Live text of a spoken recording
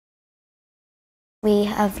We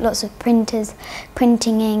have lots of printers,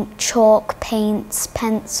 printing ink, chalk, paints,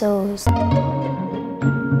 pencils.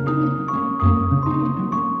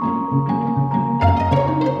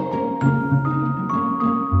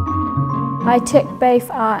 I took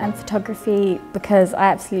both art and photography because I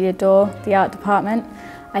absolutely adore the art department.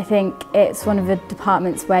 I think it's one of the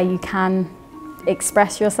departments where you can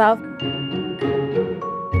express yourself.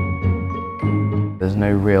 There's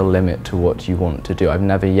no real limit to what you want to do. I've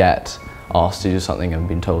never yet asked to do something and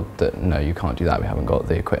been told that no, you can't do that, we haven't got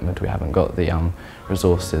the equipment, we haven't got the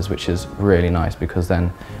resources, which is really nice because then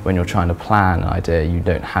when you're trying to plan an idea, you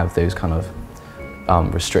don't have those kind of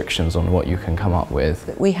restrictions on what you can come up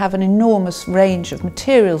with. We have an enormous range of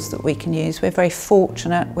materials that we can use. We're very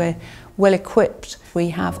fortunate, we're well equipped. We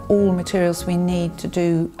have all materials we need to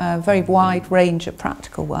do a very wide range of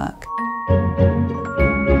practical work.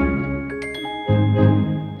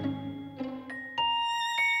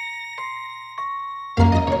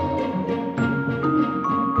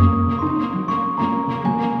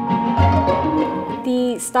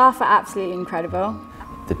 The staff are absolutely incredible.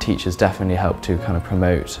 The teachers definitely help to kind of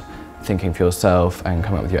promote thinking for yourself and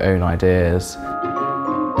come up with your own ideas.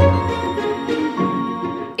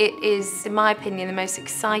 It is, in my opinion, the most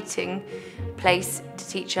exciting place to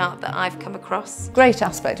teach art that I've come across. Great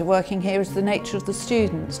aspect of working here is the nature of the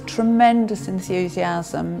students. Tremendous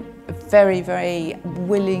enthusiasm, very, very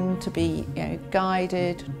willing to be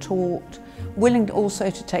guided, taught, willing also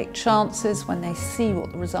to take chances when they see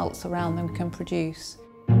what the results around them can produce.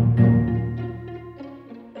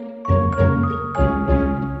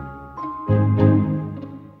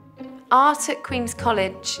 Art at Queen's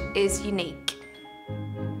College is unique.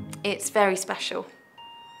 It's very special,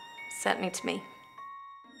 certainly to me.